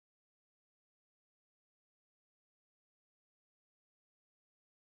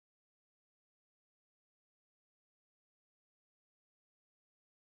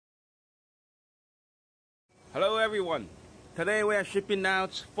Hello everyone. Today we are shipping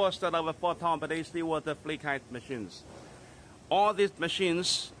out 4 set of 4 ton per day seawater flake height machines. All these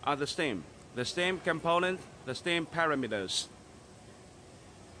machines are the same component, the same parameters.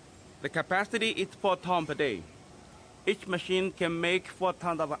 The capacity is 4 ton per day. Each machine can make 4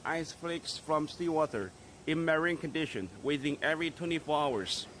 tons of ice flakes from seawater in marine condition within every 24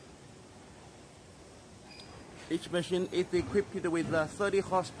 hours. Each machine is equipped with a 30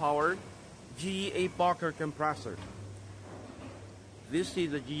 horsepower GEA Bock compressor. This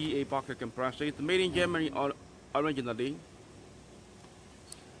is the GEA Bock compressor. It's made in Germany originally.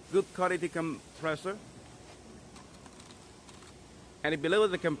 Good quality compressor. And below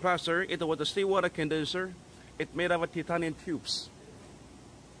the compressor, it was a seawater condenser. It's made of titanium tubes.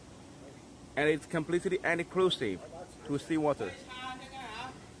 And it's completely anti-corrosive to seawater.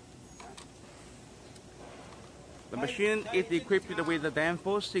 The machine is equipped with the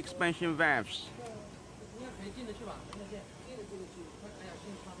Danfoss expansion valves.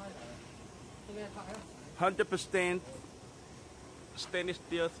 100% stainless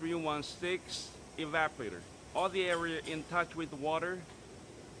steel 316 evaporator. All the area in touch with water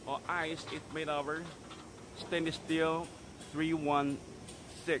or ice is made of stainless steel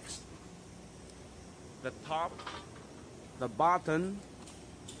 316. The top, the bottom,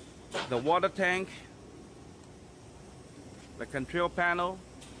 the water tank, the control panel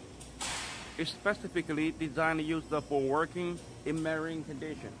is specifically designed to use for working in marine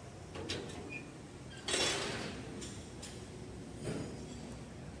condition.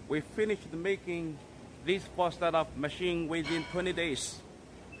 We finished making this 4 set of machine within 20 days.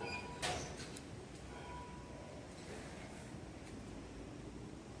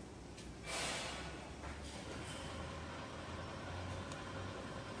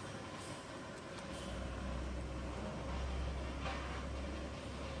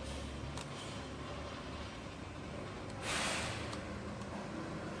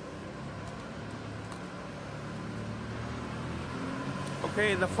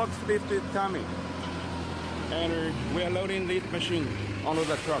 Okay, the forklift is coming, and we are loading this machine onto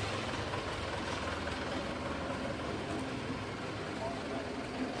the truck.